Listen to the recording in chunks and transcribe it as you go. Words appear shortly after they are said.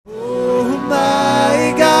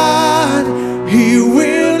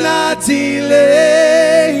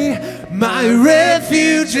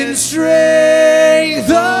strength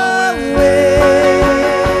away.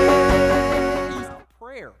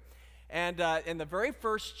 Prayer. And in the very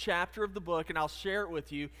first chapter of the book, and I'll share it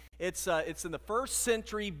with you, it's in the 1st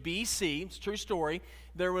century BC. It's a true story.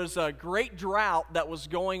 There was a great drought that was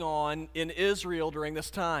going on in Israel during this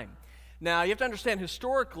time. Now, you have to understand,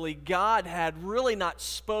 historically, God had really not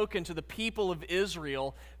spoken to the people of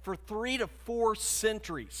Israel for 3 to 4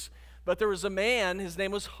 centuries. But there was a man, his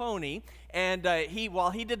name was Honi, and while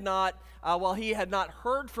he had not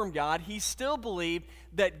heard from God, he still believed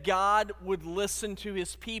that God would listen to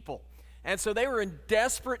his people. And so they were in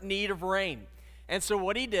desperate need of rain. And so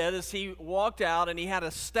what he did is he walked out, and he had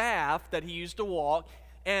a staff that he used to walk,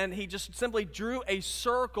 and he just simply drew a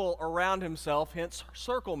circle around himself, hence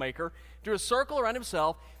circle maker, drew a circle around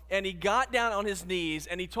himself, and he got down on his knees,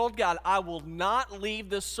 and he told God, I will not leave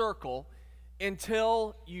this circle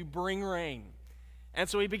until you bring rain. And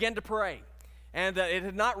so he began to pray. And it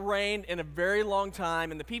had not rained in a very long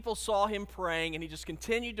time, and the people saw him praying, and he just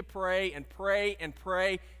continued to pray and pray and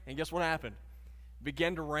pray, and guess what happened? It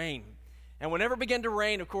began to rain. And whenever it began to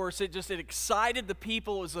rain, of course, it excited the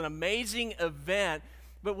people. It was an amazing event.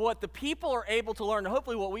 But what the people are able to learn, and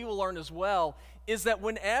hopefully what we will learn as well, is that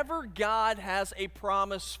whenever God has a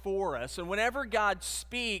promise for us, and whenever God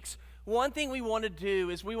speaks, one thing we want to do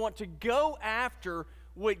is we want to go after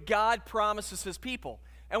what God promises his people.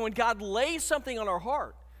 And when God lays something on our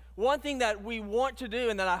heart, one thing that we want to do,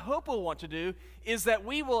 and that I hope we'll want to do, is that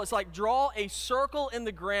it's like draw a circle in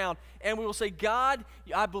the ground, and we will say, God,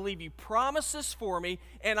 I believe you promised this for me,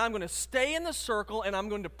 and I'm going to stay in the circle, and I'm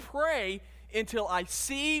going to pray until I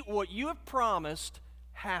see what you have promised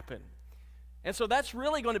happen. And so that's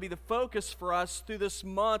really going to be the focus for us through this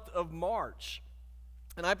month of March.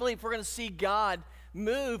 And I believe if we're going to see God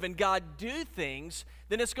move and God do things,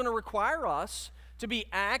 then it's going to require us to be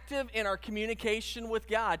active in our communication with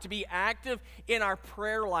God, to be active in our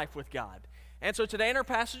prayer life with God. And so today in our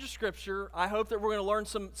passage of Scripture, I hope that we're going to learn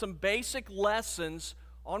some basic lessons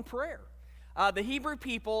on prayer. The Hebrew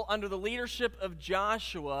people, under the leadership of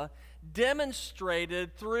Joshua,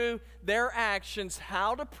 demonstrated through their actions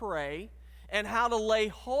how to pray and how to lay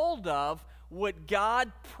hold of what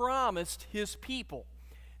God promised his people.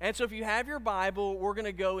 And so if you have your Bible, we're going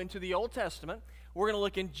to go into the Old Testament. We're going to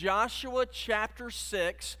look in Joshua chapter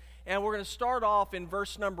 6, and we're going to start off in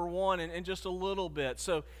verse number 1 in just a little bit.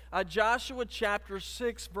 So Joshua chapter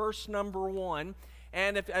 6, verse number 1.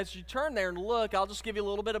 And as you turn there and look, I'll just give you a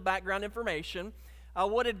little bit of background information.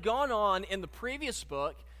 What had gone on in the previous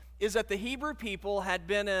book is that the Hebrew people had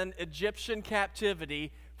been in Egyptian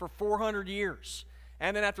captivity for 400 years.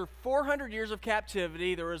 And then after 400 years of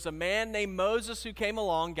captivity, there was a man named Moses who came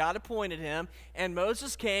along. God appointed him, and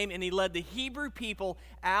Moses came and he led the Hebrew people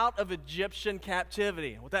out of Egyptian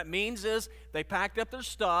captivity. What that means is they packed up their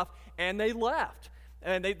stuff and they left.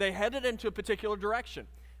 And they headed into a particular direction.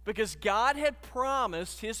 Because God had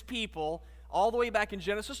promised his people, all the way back in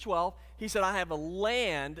Genesis 12, he said, I have a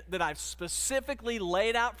land that I've specifically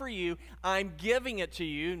laid out for you. I'm giving it to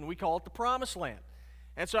you, and we call it the Promised Land.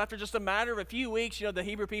 And so after just a matter of a few weeks, the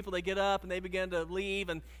Hebrew people, they get up and they begin to leave,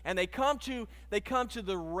 and they come to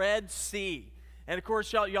the Red Sea. And of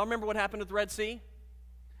course, y'all remember what happened at the Red Sea?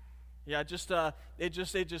 Yeah,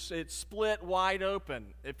 it split wide open.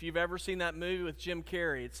 If you've ever seen that movie with Jim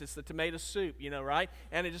Carrey, it's the tomato soup, right?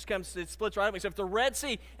 And it splits right open. So if the Red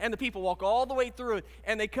Sea, and the people walk all the way through it,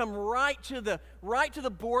 and they come right to the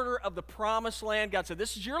border of the Promised Land. God said,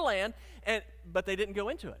 "This is your land," but they didn't go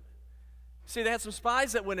into it. See, they had some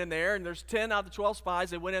spies that went in there, and there's 10 out of the 12 spies.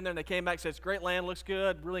 They went in there and they came back and said, it's a great land, looks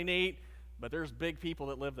good, really neat, but there's big people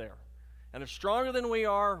that live there. And they're stronger than we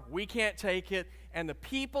are. We can't take it. And the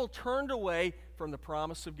people turned away from the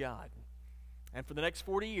promise of God. And for the next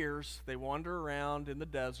 40 years, they wander around in the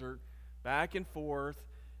desert, back and forth.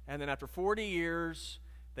 And then after 40 years,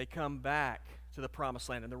 they come back to the Promised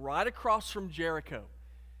Land. And they're right across from Jericho.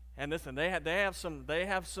 And listen, they have some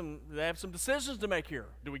decisions to make here.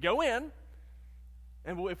 Do we go in?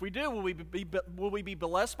 And if we do, will we be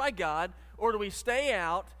blessed by God, or do we stay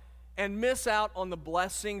out and miss out on the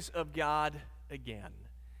blessings of God again?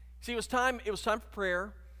 See, it was time for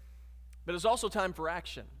prayer, but it was also time for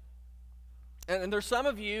action. And there's some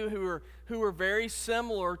of you who are very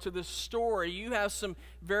similar to this story. You have some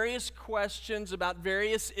various questions about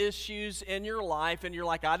various issues in your life, and you're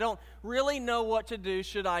like, I don't really know what to do.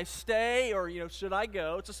 Should I stay, or should I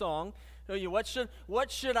go? It's a song. What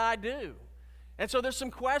should I do? And so there's some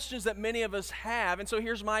questions that many of us have, and so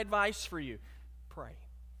here's my advice for you. Pray.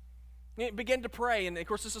 Begin to pray, and of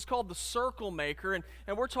course this is called the circle maker, and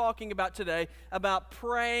we're talking about today about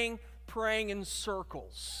praying in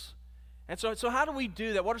circles. And so how do we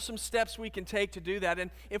do that? What are some steps we can take to do that?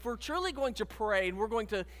 And if we're truly going to pray and we're going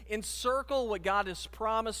to encircle what God has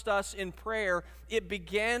promised us in prayer, it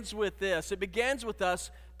begins with this. It begins with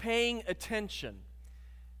us paying attention.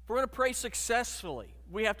 If we're going to pray successfully,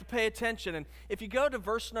 we have to pay attention. And if you go to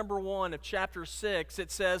verse number 1 of chapter 6,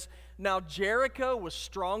 it says, "Now Jericho was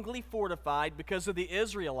strongly fortified because of the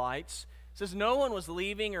Israelites." It says, "No one was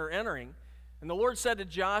leaving or entering. And the Lord said to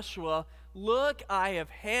Joshua, 'Look, I have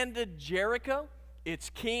handed Jericho, its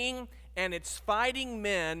king, and its fighting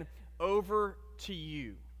men over to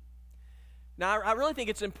you.'" Now, I really think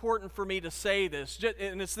it's important for me to say this,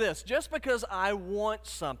 and it's this. Just because I want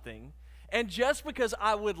something, and just because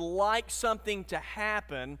I would like something to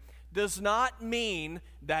happen, does not mean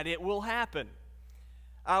that it will happen.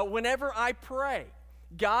 Whenever I pray,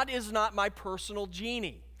 God is not my personal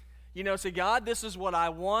genie. Say, "God, this is what I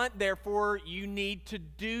want, therefore you need to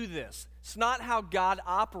do this." It's not how God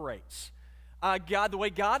operates. The way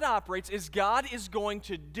God operates is God is going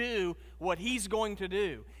to do what He's going to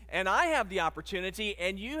do. And I have the opportunity,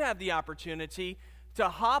 and you have the opportunity to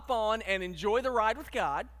hop on and enjoy the ride with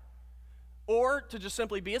God, or to just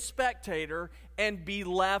simply be a spectator and be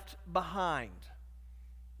left behind.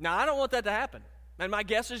 Now, I don't want that to happen. And my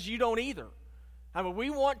guess is you don't either. I mean, we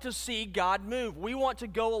want to see God move. We want to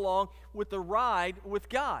go along with the ride with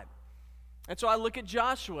God. And so I look at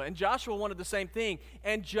Joshua, and Joshua wanted the same thing.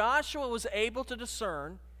 And Joshua was able to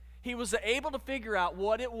discern, he was able to figure out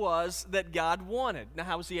what it was that God wanted. Now,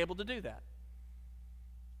 how was he able to do that?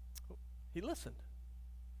 He listened.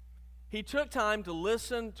 He took time to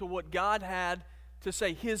listen to what God had to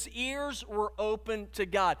say. His ears were open to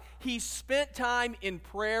God. He spent time in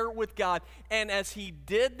prayer with God. And as he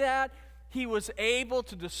did that, he was able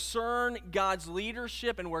to discern God's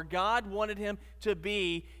leadership and where God wanted him to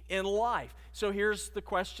be in life. So here's the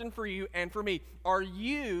question for you and for me. Are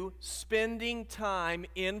you spending time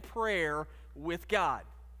in prayer with God?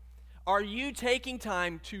 Are you taking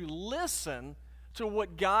time to listen to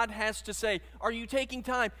what God has to say? Are you taking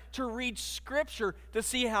time to read Scripture to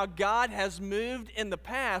see how God has moved in the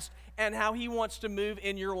past and how He wants to move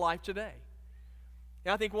in your life today?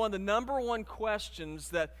 And I think one of the number one questions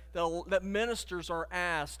that ministers are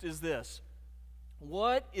asked is this: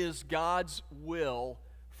 what is God's will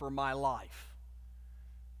for my life?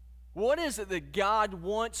 What is it that God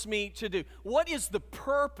wants me to do? What is the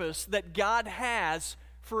purpose that God has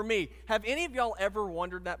for me? Have any of y'all ever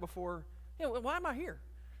wondered that before? Why am I here?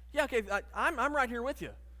 Yeah, okay, I'm right here with you.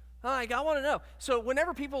 I want to know. So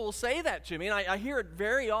whenever people will say that to me, and I hear it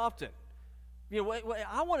very often,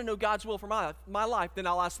 I want to know God's will for my life, then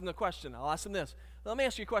I'll ask them the question. I'll ask them this. Let me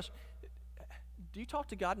ask you a question. Do you talk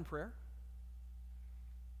to God in prayer?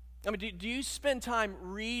 I mean, do you spend time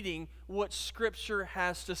reading what Scripture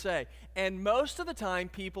has to say? And most of the time,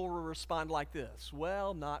 people will respond like this: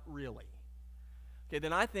 well, not really. Okay,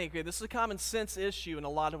 then I think, this is a common sense issue in a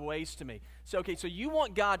lot of ways to me. So you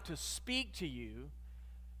want God to speak to you,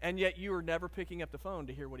 and yet you are never picking up the phone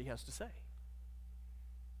to hear what He has to say.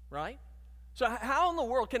 Right? So how in the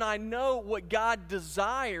world can I know what God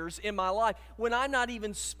desires in my life when I'm not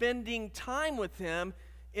even spending time with Him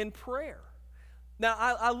in prayer? Now,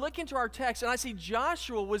 I look into our text, and I see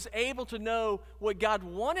Joshua was able to know what God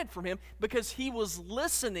wanted from him because he was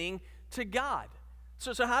listening to God.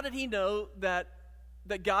 So how did he know that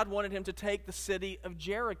God wanted him to take the city of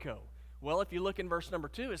Jericho? Well, if you look in verse number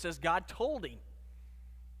 2, it says God told him.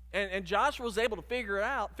 And Joshua was able to figure it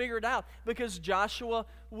out because Joshua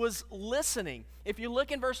was listening. If you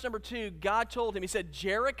look in verse number 2, God told him, He said,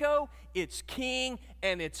 "Jericho, its king,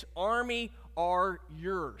 and its army are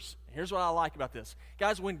yours." Here's what I like about this.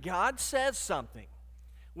 Guys, when God says something,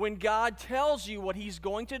 when God tells you what He's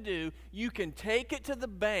going to do, you can take it to the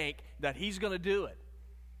bank that He's going to do it.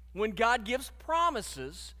 When God gives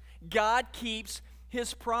promises, God keeps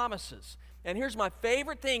His promises. And here's my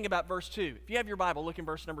favorite thing about verse 2. If you have your Bible, look in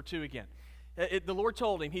verse number 2 again. The Lord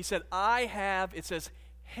told him, He said, "I have," it says,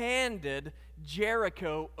 "handed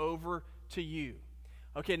Jericho over to you."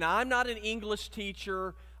 Okay, now I'm not an English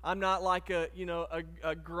teacher. I'm not like a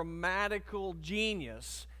grammatical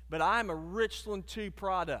genius, but I'm a Richland 2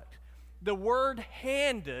 product. The word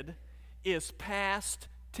handed is past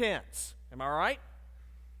tense. Am I right?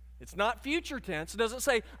 It's not future tense. It doesn't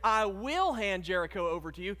say, "I will hand Jericho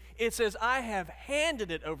over to you." It says, "I have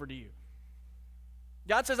handed it over to you."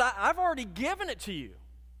 God says, I've already given it to you.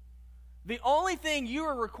 The only thing you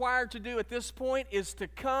are required to do at this point is to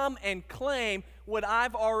come and claim what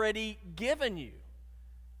I've already given you.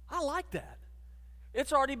 I like that.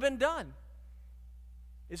 It's already been done.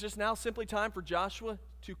 It's just now simply time for Joshua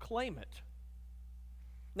to claim it.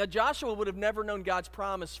 Now, Joshua would have never known God's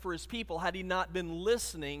promise for his people had he not been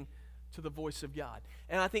listening to the voice of God.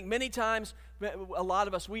 And I think many times, a lot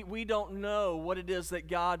of us, we don't know what it is that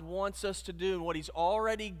God wants us to do and what he's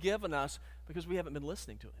already given us because we haven't been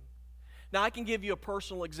listening to him. Now, I can give you a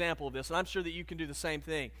personal example of this, and I'm sure that you can do the same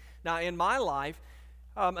thing. Now, in my life,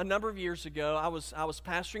 a number of years ago, I was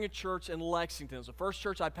pastoring a church in Lexington. It was the first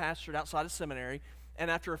church I pastored outside of seminary. And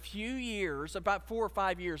after a few years, about 4 or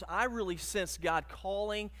 5 years, I really sensed God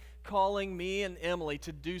calling me and Emily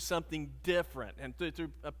to do something different. And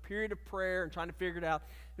through a period of prayer and trying to figure it out,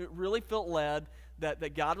 it really felt led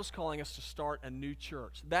that God was calling us to start a new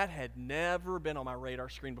church. That had never been on my radar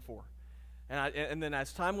screen before. And then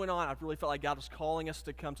as time went on, I really felt like God was calling us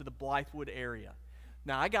to come to the Blythewood area.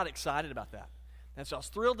 Now, I got excited about that. And so I was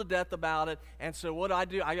thrilled to death about it. And so what did I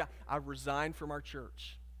do? I resigned from our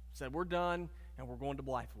church. Said, we're done, and we're going to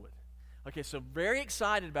Blythewood. Okay, so very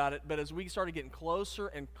excited about it, but as we started getting closer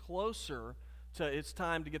and closer to it's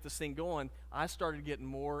time to get this thing going, I started getting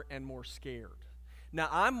more and more scared. Now,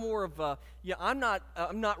 I'm more of a, I'm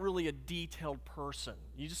not really a detailed person.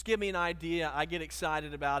 You just give me an idea, I get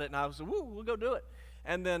excited about it, and I was like, woo, we'll go do it.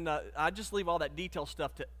 And then I just leave all that detail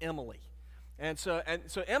stuff to Emily. And so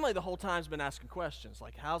Emily the whole time has been asking questions,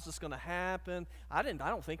 like, how's this going to happen? I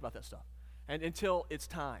don't think about that stuff until it's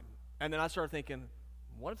time. And then I started thinking,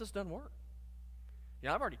 what if this doesn't work?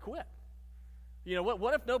 I've already quit.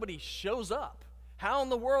 What if nobody shows up? How in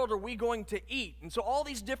the world are we going to eat? And so all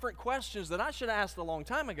these different questions that I should have asked a long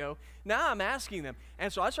time ago, now I'm asking them.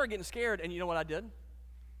 And so I started getting scared, and you know what I did?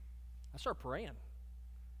 I started praying.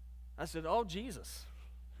 I said, oh, Jesus,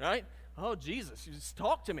 right? Oh, Jesus, you just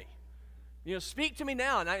talk to me. Speak to me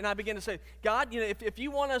now. And I began to say, God, if you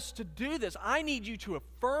want us to do this, I need you to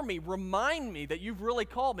affirm me, remind me that you've really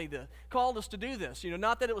called us to do this.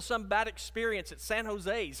 Not that it was some bad experience at San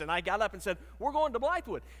Jose's, and I got up and said, we're going to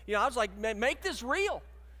Blythewood. I was like, make this real.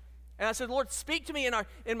 And I said, Lord, speak to me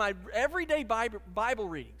in my everyday Bible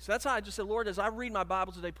reading. So that's how I just said, Lord, as I read my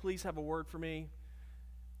Bible today, please have a word for me.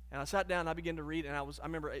 And I sat down and I began to read, and I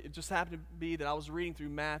remember it just happened to be that I was reading through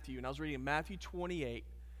Matthew, and I was reading in Matthew 28.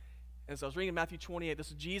 And so I was reading Matthew 28. This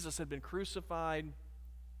is Jesus had been crucified,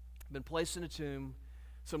 been placed in a tomb.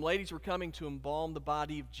 Some ladies were coming to embalm the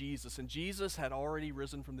body of Jesus, and Jesus had already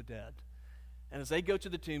risen from the dead. And as they go to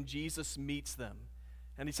the tomb, Jesus meets them.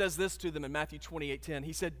 And he says this to them in Matthew 28:10.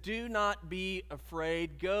 He said, do not be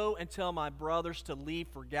afraid. Go and tell my brothers to leave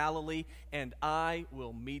for Galilee, and I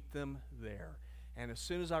will meet them there. And as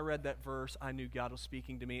soon as I read that verse, I knew God was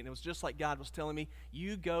speaking to me. And it was just like God was telling me,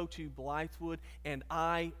 you go to Blythewood, and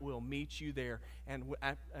I will meet you there. And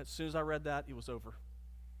as soon as I read that, it was over.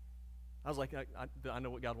 I was like, I know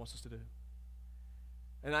what God wants us to do.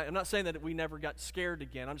 And I'm not saying that we never got scared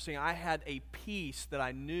again. I'm just saying I had a peace that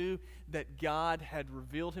I knew that God had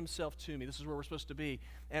revealed himself to me. This is where we're supposed to be.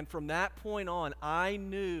 And from that point on, I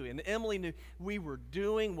knew, and Emily knew, we were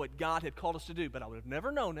doing what God had called us to do. But I would have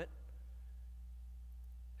never known it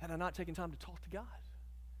had I not taken time to talk to God.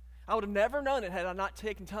 I would have never known it had I not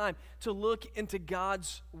taken time to look into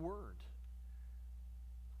God's Word.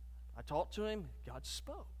 I talked to him, God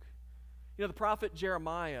spoke. The prophet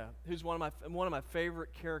Jeremiah, who's one of my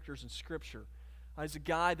favorite characters in Scripture, is a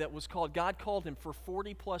guy that was called, God called him for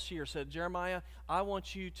 40 plus years, said, Jeremiah, I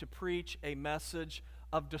want you to preach a message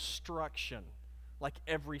of destruction like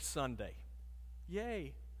every Sunday.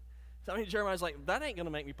 Yay. So Jeremiah's like, that ain't going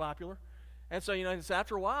to make me popular. And so,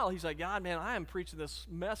 after a while, he's like, God, man, I am preaching this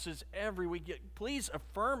message every week. Please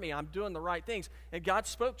affirm me I'm doing the right things. And God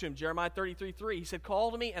spoke to him, Jeremiah 33:3. He said,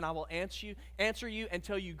 call to me, and I will answer you and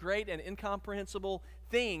tell you great and incomprehensible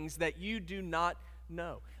things that you do not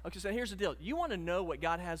know. Okay, so here's the deal. You want to know what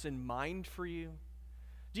God has in mind for you?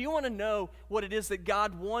 Do you want to know what it is that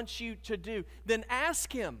God wants you to do? Then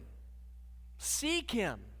ask him. Seek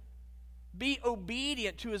him. Be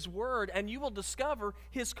obedient to his word, and you will discover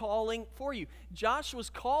his calling for you. Joshua's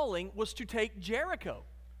calling was to take Jericho,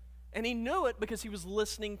 and he knew it because he was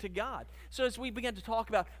listening to God. So as we begin to talk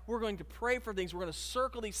about, we're going to pray for things, we're going to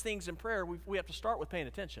circle these things in prayer, we have to start with paying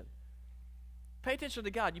attention. Pay attention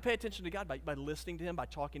to God. You pay attention to God by listening to him, by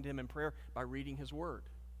talking to him in prayer, by reading his word.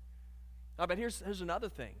 But here's another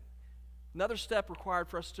thing. Another step required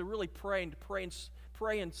for us to really pray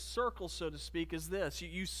in circles, so to speak, is this.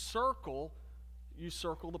 You circle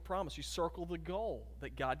the promise. You circle the goal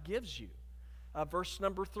that God gives you. Verse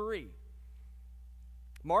number 3.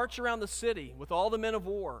 March around the city with all the men of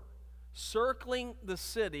war, circling the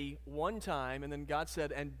city one time, and then God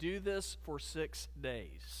said, and do this for 6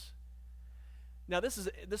 days. Now, this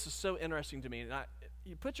is so interesting to me. And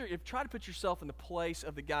try to put yourself in the place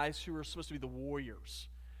of the guys who are supposed to be the warriors.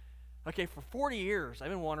 Okay, for 40 years, they've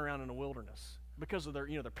been wandering around in the wilderness because of their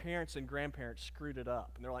parents and grandparents screwed it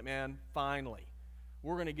up. And they're like, man, finally,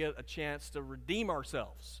 we're going to get a chance to redeem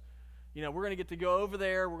ourselves. We're going to get to go over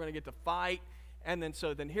there. We're going to get to fight. And then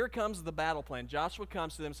here comes the battle plan. Joshua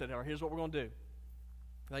comes to them and said, all right, here's what we're going to do.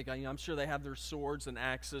 Like, I'm sure they have their swords and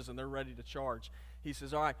axes and they're ready to charge. He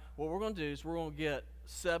says, all right, what we're going to do is we're going to get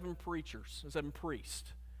 7 priests,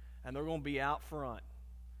 and they're going to be out front.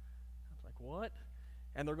 I was like, what?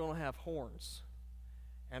 And they're going to have horns.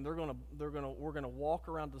 And we're going to walk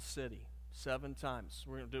around the city 7 times.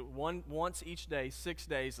 We're going to do it once each day, 6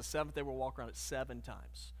 days. The 7th day we'll walk around it 7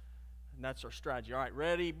 times. And that's our strategy. All right,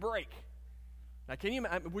 ready, break. Now,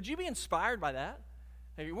 would you be inspired by that?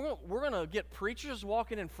 Hey, we're going to get preachers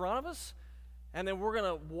walking in front of us, and then we're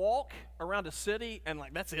going to walk around a city, and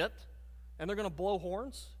that's it. And they're going to blow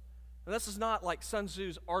horns. And this is not like Sun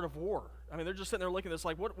Tzu's Art of War. I mean, they're just sitting there looking at this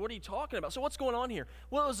like, what are you talking about? So what's going on here?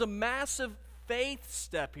 Well, it was a massive faith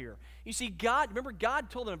step here. You see, God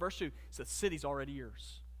told them in verse 2, he said, the city's already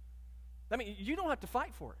yours. I mean, you don't have to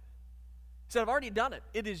fight for it. He said, I've already done it.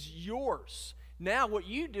 It is yours. Now what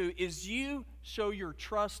you do is you show your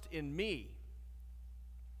trust in me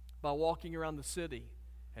by walking around the city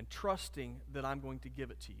and trusting that I'm going to give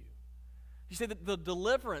it to you. You see that the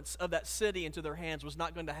deliverance of that city into their hands was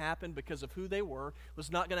not going to happen because of who they were,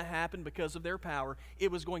 was not going to happen because of their power.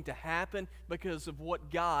 It was going to happen because of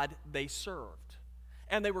what God they served.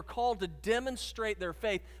 And they were called to demonstrate their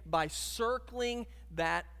faith by circling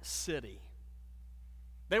that city.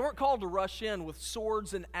 They weren't called to rush in with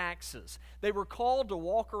swords and axes. They were called to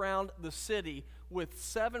walk around the city with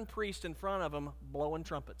 7 priests in front of them blowing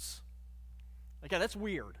trumpets. Okay, that's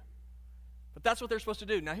weird. But that's what they're supposed to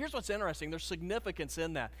do. Now, here's what's interesting. There's significance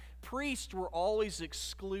in that. Priests were always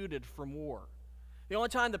excluded from war. The only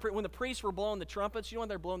time when the priests were blowing the trumpets, you know what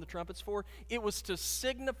they're blowing the trumpets for? It was to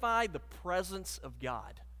signify the presence of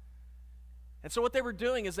God. And so what they were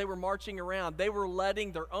doing is they were marching around. They were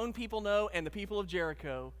letting their own people know and the people of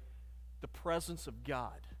Jericho, the presence of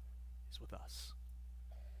God is with us.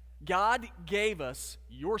 God gave us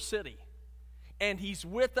your city, and He's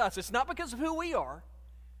with us. It's not because of who we are.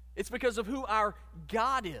 It's because of who our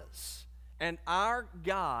God is. And our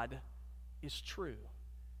God is true.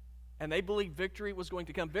 And they believed victory was going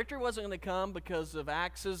to come. Victory wasn't going to come because of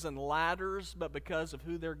axes and ladders, but because of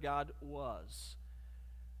who their God was.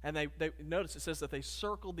 And they notice it says that they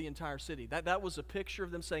circled the entire city. That was a picture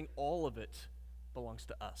of them saying all of it belongs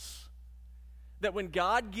to us. That when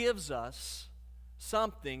God gives us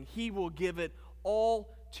something, He will give it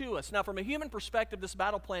all to us. Now, from a human perspective, this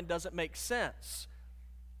battle plan doesn't make sense.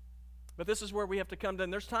 But this is where we have to come to,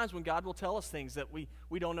 and there's times when God will tell us things that we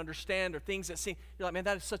don't understand, or things that seem, you're like, man,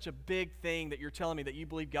 that is such a big thing that you're telling me that you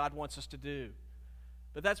believe God wants us to do.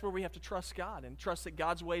 But that's where we have to trust God and trust that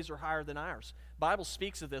God's ways are higher than ours. The Bible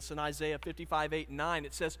speaks of this in Isaiah 55, 8, and 9.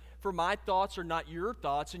 It says, for my thoughts are not your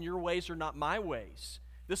thoughts, and your ways are not my ways.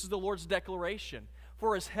 This is the Lord's declaration.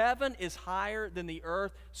 For as heaven is higher than the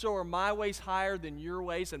earth, so are my ways higher than your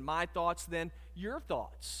ways, and my thoughts than your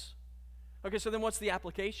thoughts. Okay, so then what's the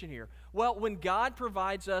application here? Well, when God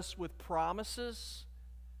provides us with promises,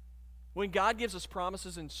 when God gives us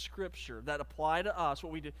promises in Scripture that apply to us,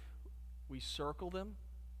 what we do, we circle them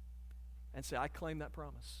and say, I claim that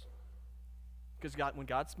promise. Because when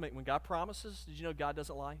God promises, did you know God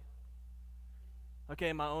doesn't lie? Okay,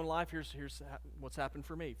 in my own life, here's what's happened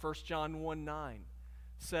for me. 1 John 1:9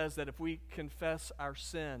 says that if we confess our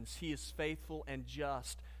sins, He is faithful and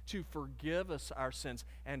just to forgive us our sins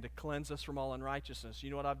and to cleanse us from all unrighteousness. You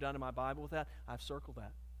know what I've done in my Bible with that? I've circled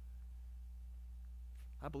that.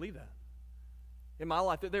 I believe that. In my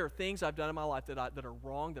life, there are things I've done in my life that are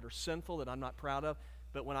wrong, that are sinful, that I'm not proud of.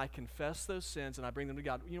 But when I confess those sins and I bring them to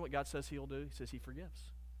God, you know what God says He'll do? He says He forgives.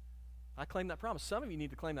 I claim that promise. Some of you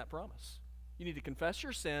need to claim that promise. You need to confess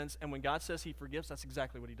your sins, and when God says He forgives, that's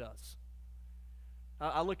exactly what He does.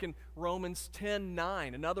 I look in Romans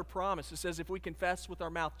 10:9, another promise. It says, if we confess with our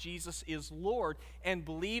mouth Jesus is Lord and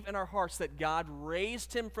believe in our hearts that God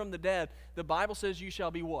raised Him from the dead, the Bible says you shall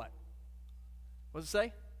be what? What does it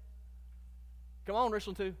say? Come on,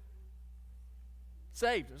 Richland 2.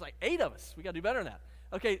 Saved. There's like 8 of us. We got to do better than that.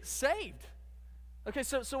 Okay, saved. Okay,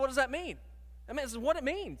 so what does that mean? I mean, this is what it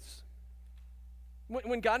means.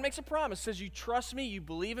 When God makes a promise, says you trust me, you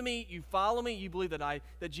believe in me, you follow me, you believe that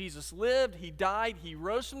Jesus lived, He died, He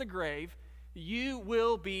rose from the grave, you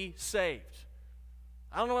will be saved.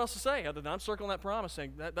 I don't know what else to say other than I'm circling that promise,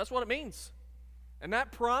 saying that's what it means. And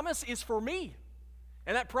that promise is for me.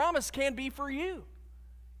 And that promise can be for you.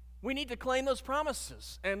 We need to claim those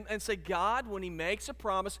promises and say, God, when He makes a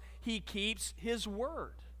promise, He keeps His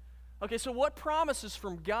word. Okay, so what promises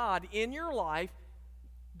from God in your life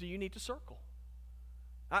do you need to circle?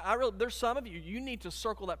 There's some of you, you need to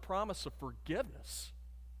circle that promise of forgiveness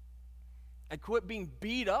and quit being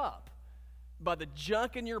beat up by the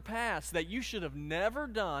junk in your past that you should have never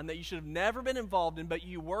done, that you should have never been involved in, but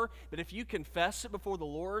you were. But if you confess it before the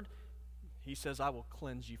Lord, He says, I will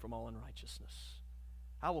cleanse you from all unrighteousness.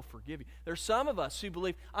 I will forgive you. There's some of us who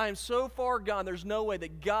believe, I am so far gone, there's no way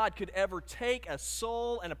that God could ever take a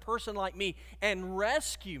soul and a person like me and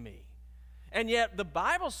rescue me. And yet the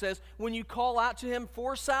Bible says when you call out to Him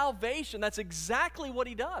for salvation, that's exactly what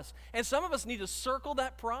He does. And some of us need to circle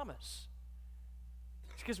that promise.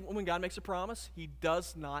 Because when God makes a promise, He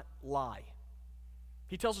does not lie.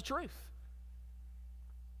 He tells the truth.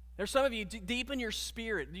 There's some of you, deep in your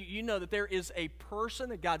spirit, you know that there is a person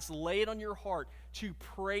that God's laid on your heart to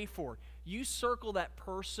pray for. You circle that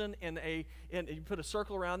person and you put a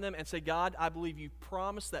circle around them and say, God, I believe you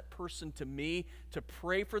promised that person to me, to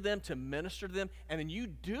pray for them, to minister to them, and then you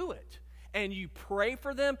do it. And you pray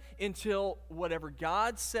for them until whatever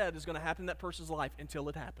God said is going to happen in that person's life, until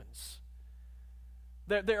it happens.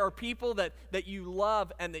 There are people that you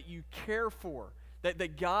love and that you care for,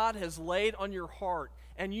 that God has laid on your heart,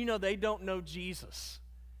 and you know they don't know Jesus.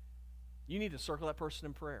 You need to circle that person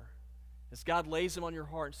in prayer. As God lays them on your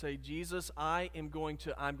heart and say, Jesus, I'm going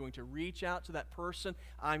to reach out to that person.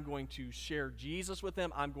 I'm going to share Jesus with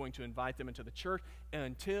them. I'm going to invite them into the church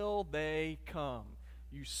until they come.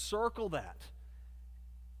 You circle that,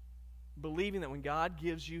 believing that when God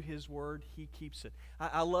gives you His word, He keeps it.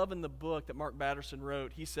 I love in the book that Mark Batterson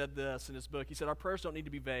wrote, he said this in his book. He said, our prayers don't need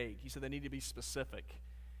to be vague. He said they need to be specific.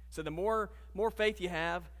 He said the more faith you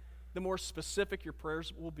have, the more specific your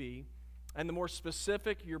prayers will be. And the more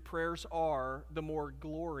specific your prayers are, the more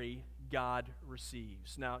glory God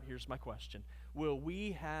receives. Now, here's my question. Will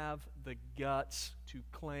we have the guts to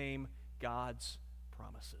claim God's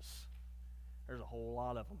promises? There's a whole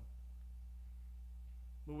lot of them.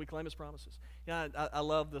 Will we claim His promises? Yeah, I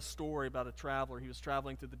love the story about a traveler. He was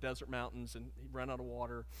traveling through the desert mountains, and he ran out of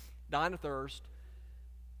water, dying of thirst,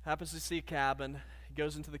 happens to see a cabin. He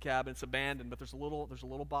goes into the cabin. It's abandoned, but there's a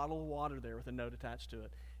little bottle of water there with a note attached to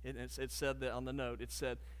it. It said that on the note, it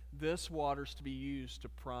said, this water's to be used to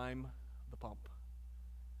prime the pump.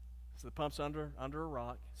 So the pump's under a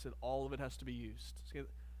rock. It said all of it has to be used. So the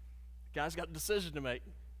guy's got a decision to make.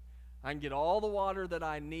 I can get all the water that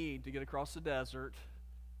I need to get across the desert,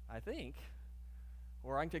 I think,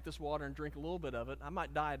 or I can take this water and drink a little bit of it. I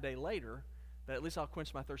might die a day later, but at least I'll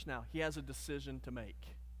quench my thirst now. He has a decision to make.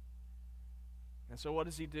 And so what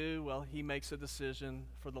does he do? Well, he makes a decision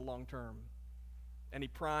for the long term. And he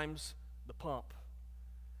primes the pump.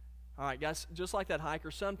 All right, guys, just like that hiker,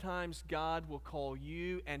 sometimes God will call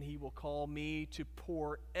you and He will call me to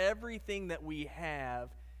pour everything that we have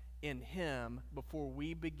in Him before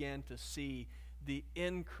we begin to see the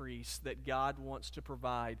increase that God wants to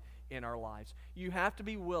provide in our lives. You have to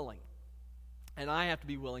be willing, and I have to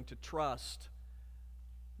be willing to trust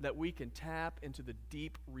that we can tap into the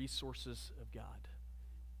deep resources of God.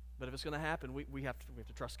 But if it's going to happen, we have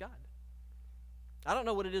to trust God. I don't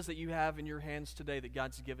know what it is that you have in your hands today that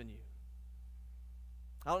God's given you.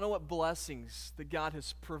 I don't know what blessings that God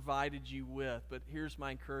has provided you with, but here's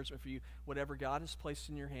my encouragement for you. Whatever God has placed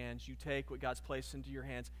in your hands, you take what God's placed into your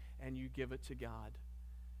hands and you give it to God.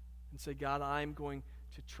 And say, God, I'm going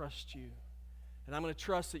to trust you. And I'm going to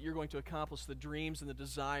trust that you're going to accomplish the dreams and the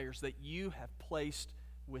desires that you have placed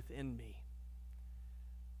within me.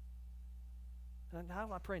 And how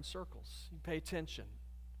do I pray in circles? You pay attention.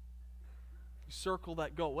 You circle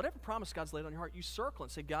that goal. Whatever promise God's laid on your heart, you circle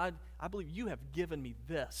and say, God, I believe you have given me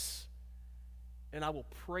this. And I will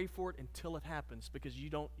pray for it until it happens, because you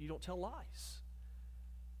don't tell lies.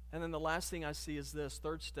 And then the last thing I see is this,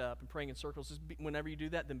 third step in praying in circles is whenever you do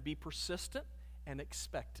that, then be persistent and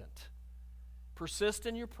expectant. Persist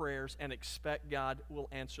in your prayers and expect God will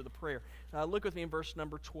answer the prayer. Look with me in verse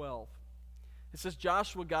number 12. It says,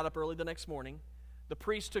 Joshua got up early the next morning. The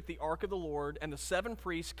priests took the ark of the Lord, and the 7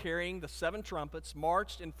 priests carrying the 7 trumpets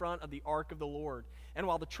marched in front of the ark of the Lord. And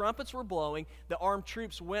while the trumpets were blowing, the armed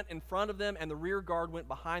troops went in front of them, and the rear guard went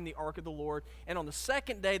behind the ark of the Lord. And on the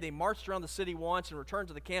second day, they marched around the city once and returned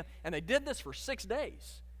to the camp, and they did this for 6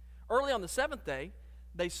 days. Early on the 7th day,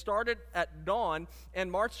 they started at dawn and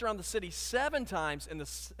marched around the city 7 times in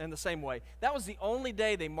the same way. That was the only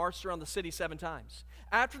day they marched around the city 7 times.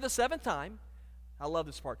 After the 7th time, I love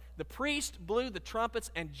this part, the priest blew the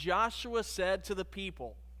trumpets, and Joshua said to the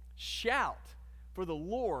people, shout, for the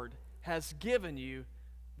Lord has given you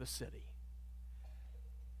the city.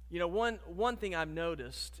 You know, one thing I've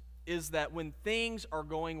noticed is that when things are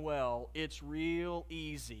going well, it's real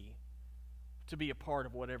easy to be a part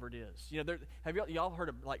of whatever it is. You know, have y'all heard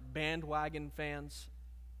of like bandwagon fans?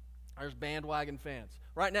 There's bandwagon fans.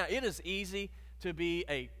 Right now, it is easy to be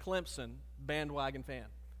a Clemson bandwagon fan,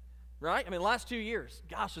 right? I mean, the last 2 years,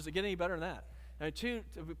 gosh, does it get any better than that? I mean,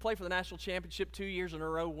 we play for the national championship 2 years in a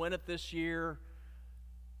row, win it this year.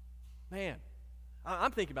 Man,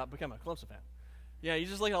 I'm thinking about becoming a Clemson fan. Yeah, you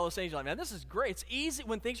just look at all those things, you're like, man, this is great. It's easy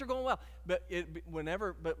when things are going well. But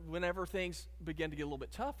whenever things begin to get a little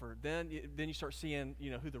bit tougher, then you start seeing, you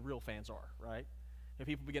know, who the real fans are, right? And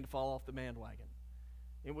people begin to fall off the bandwagon.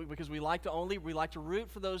 Because we like to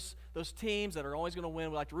root for those teams that are always going to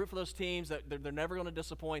win. We like to root for those teams that they're never going to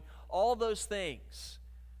disappoint. All those things.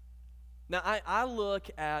 Now, I look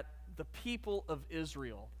at the people of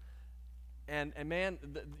Israel, and man,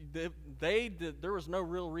 there was no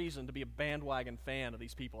real reason to be a bandwagon fan of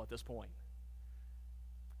these people at this point.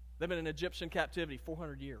 They've been in Egyptian captivity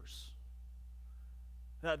 400 years.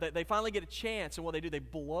 They finally get a chance, and what they do, they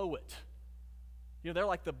blow it. You know, they're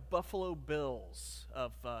like the Buffalo Bills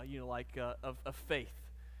of faith.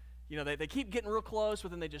 You know, they keep getting real close,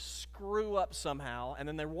 but then they just screw up somehow, and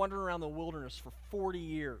then they're wandering around the wilderness for 40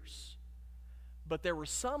 years. But there were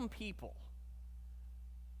some people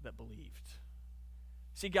that believed.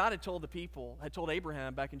 See, God had told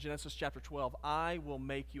Abraham back in Genesis chapter 12, I will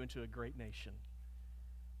make you into a great nation.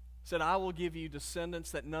 He said, I will give you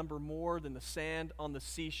descendants that number more than the sand on the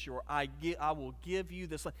seashore. I will give you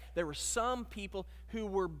this land. There were some people who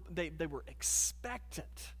were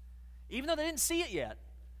expectant. Even though they didn't see it yet,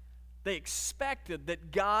 they expected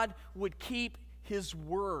that God would keep his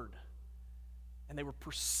word. And they were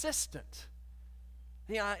persistent.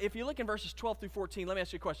 Yeah, if you look in verses 12 through 14, let me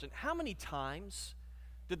ask you a question. How many times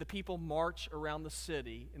did the people march around the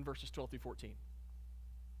city in verses 12 through 14?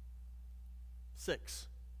 6.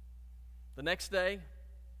 The next day,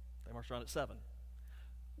 they marched around at 7.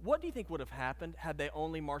 What do you think would have happened had they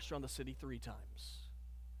only marched around the city 3 times?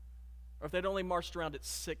 Or if they'd only marched around it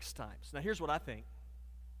 6 times? Now, here's what I think.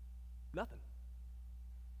 Nothing.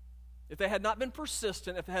 If they had not been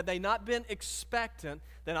persistent, had they not been expectant,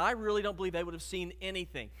 then I really don't believe they would have seen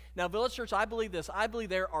anything. Now, Village Church, I believe this. I believe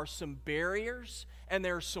there are some barriers and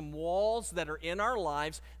there are some walls that are in our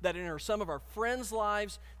lives, that are in some of our friends'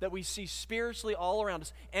 lives, that we see spiritually all around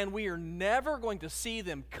us, and we are never going to see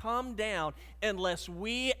them come down unless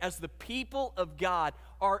we, as the people of God,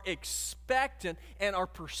 are expectant and are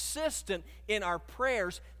persistent in our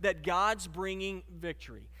prayers that God's bringing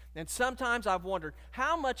victory. And sometimes I've wondered,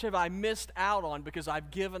 how much have I missed out on because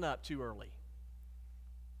I've given up too early?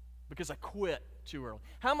 Because I quit too early?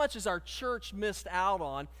 How much has our church missed out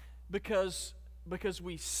on because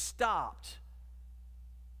we stopped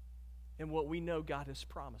in what we know God has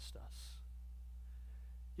promised us?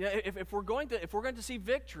 Yeah, if we're going to see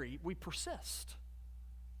victory, we persist.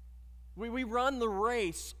 We run the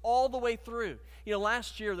race all the way through. You know,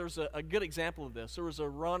 last year there was a good example of this. There was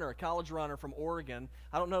a college runner from Oregon.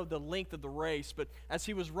 I don't know the length of the race, but as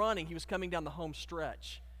he was running, he was coming down the home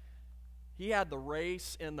stretch. He had the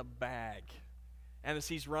race in the bag. And as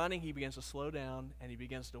he's running, he begins to slow down, and he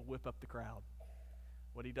begins to whip up the crowd.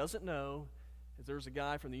 What he doesn't know is there's a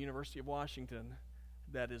guy from the University of Washington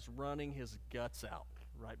that is running his guts out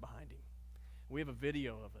right behind him. We have a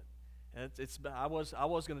video of it. And I was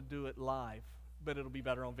going to do it live, but it'll be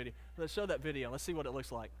better on video. Let's show that video. Let's see what it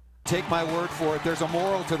looks like. Take my word for it. There's a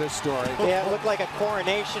moral to this story. Yeah, it looked like a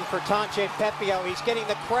coronation for Tonje Pepio. He's getting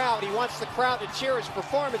the crowd. He wants the crowd to cheer his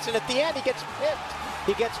performance, and at the end he gets pipped.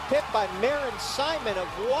 He gets pipped by Marin Simon of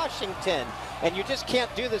Washington. And you just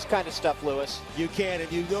can't do this kind of stuff, Lewis. You can,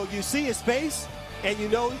 and you see his face, and you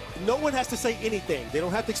know no one has to say anything. They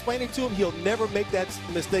don't have to explain it to him. He'll never make that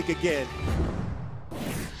mistake again.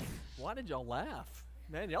 Why did y'all laugh?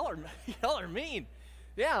 Man, y'all are mean.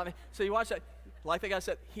 Yeah, I mean, so you watch that. Like the guy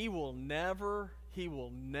said, he will never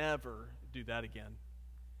do that again.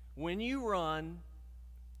 When you run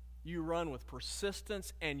with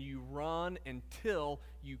persistence, and you run until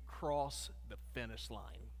you cross the finish line.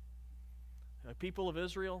 The people of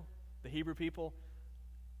Israel, the Hebrew people,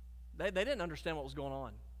 they didn't understand what was going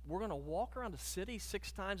on. We're going to walk around the city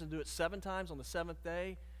 6 times and do it 7 times on the 7th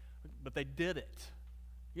day, but they did it.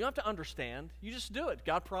 You don't have to understand. You just do it.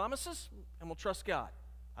 God promises, and we'll trust God.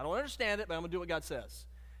 I don't understand it, but I'm going to do what God says.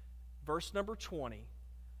 Verse number 20.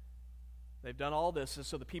 They've done all this, and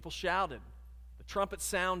so the people shouted. The trumpet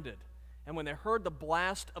sounded. And when they heard the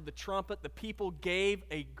blast of the trumpet, the people gave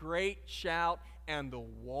a great shout, and the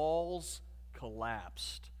walls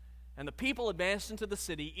collapsed. And the people advanced into the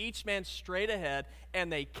city, each man straight ahead, and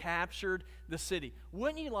they captured the city.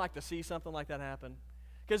 Wouldn't you like to see something like that happen?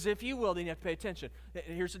 Because if you will, then you have to pay attention.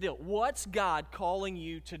 Here's the deal. What's God calling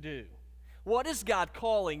you to do? What is God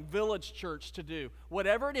calling Village Church to do?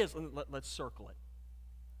 Whatever it is, let's circle it.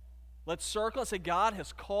 Let's circle it and say, God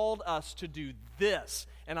has called us to do this,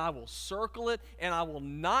 and I will circle it, and I will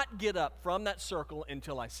not get up from that circle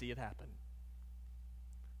until I see it happen.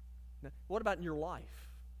 Now, what about in your life?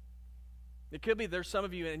 It could be there's some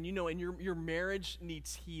of you, and you know, and your marriage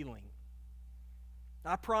needs healing.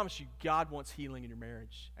 I promise you, God wants healing in your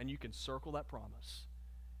marriage, and you can circle that promise,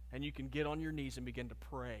 and you can get on your knees and begin to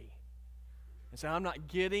pray and say, I'm not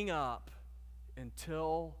getting up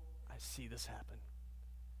until I see this happen.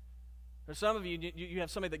 There's some of you, you have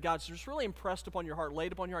somebody that God's just really impressed upon your heart,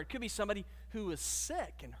 laid upon your heart. It could be somebody who is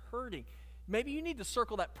sick and hurting. Maybe you need to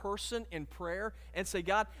circle that person in prayer and say,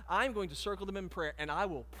 God, I'm going to circle them in prayer, and I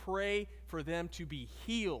will pray for them to be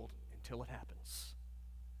healed until it happens.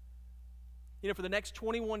 You know, for the next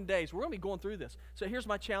 21 days, we're going to be going through this. So here's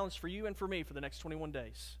my challenge for you and for me for the next 21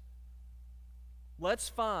 days.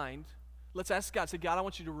 Let's ask God, say, God, I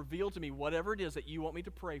want you to reveal to me whatever it is that you want me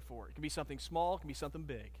to pray for. It can be something small, it can be something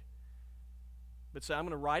big. But say, I'm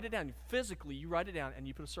going to write it down. Physically, you write it down and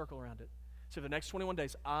you put a circle around it. So for the next 21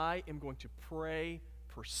 days, I am going to pray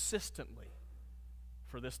persistently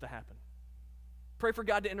for this to happen. Pray for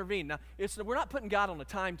God to intervene. Now, we're not putting God on a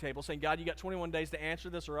timetable saying, God, you got 21 days to answer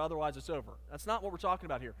this or otherwise it's over. That's not what we're talking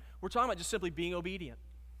about here. We're talking about just simply being obedient.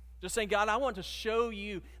 Just saying, God, I want to show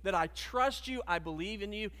you that I trust you, I believe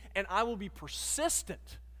in you, and I will be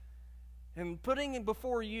persistent in putting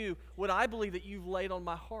before you what I believe that you've laid on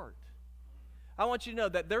my heart. I want you to know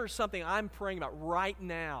that there is something I'm praying about right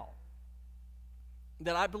now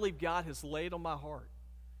that I believe God has laid on my heart.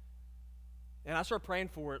 And I started praying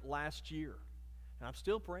for it last year. And I'm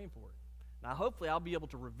still praying for it. Now, hopefully, I'll be able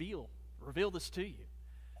to reveal this to you.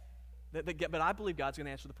 But I believe God's going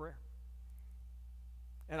to answer the prayer.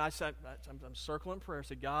 And I said, I'm circling prayer. I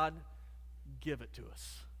said, God, give it to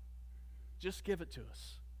us. Just give it to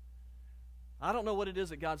us. I don't know what it is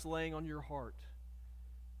that God's laying on your heart.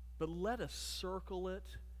 But let us circle it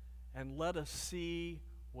and let us see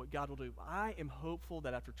what God will do. I am hopeful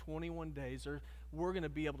that after 21 days, we're going to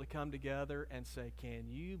be able to come together and say, can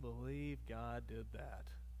you believe God did that?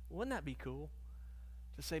 Wouldn't that be cool?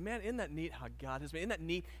 To say, man, isn't that neat how God has been? Isn't that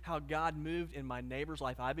neat how God moved in my neighbor's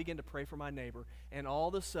life? I began to pray for my neighbor, and all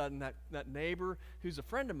of a sudden, that neighbor who's a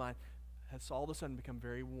friend of mine has all of a sudden become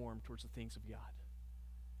very warm towards the things of God.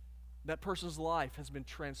 That person's life has been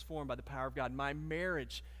transformed by the power of God. My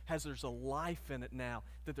marriage there's a life in it now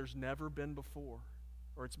that there's never been before,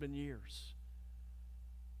 or it's been years.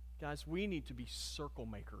 Guys, we need to be circle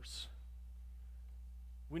makers.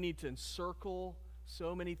 We need to encircle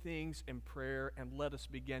so many things in prayer and let us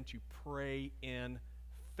begin to pray in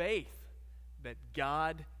faith that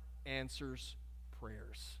God answers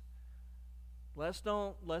prayers. Let's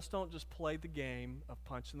don't just play the game of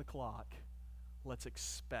punching the clock. Let's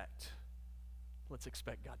expect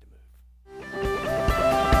God to move.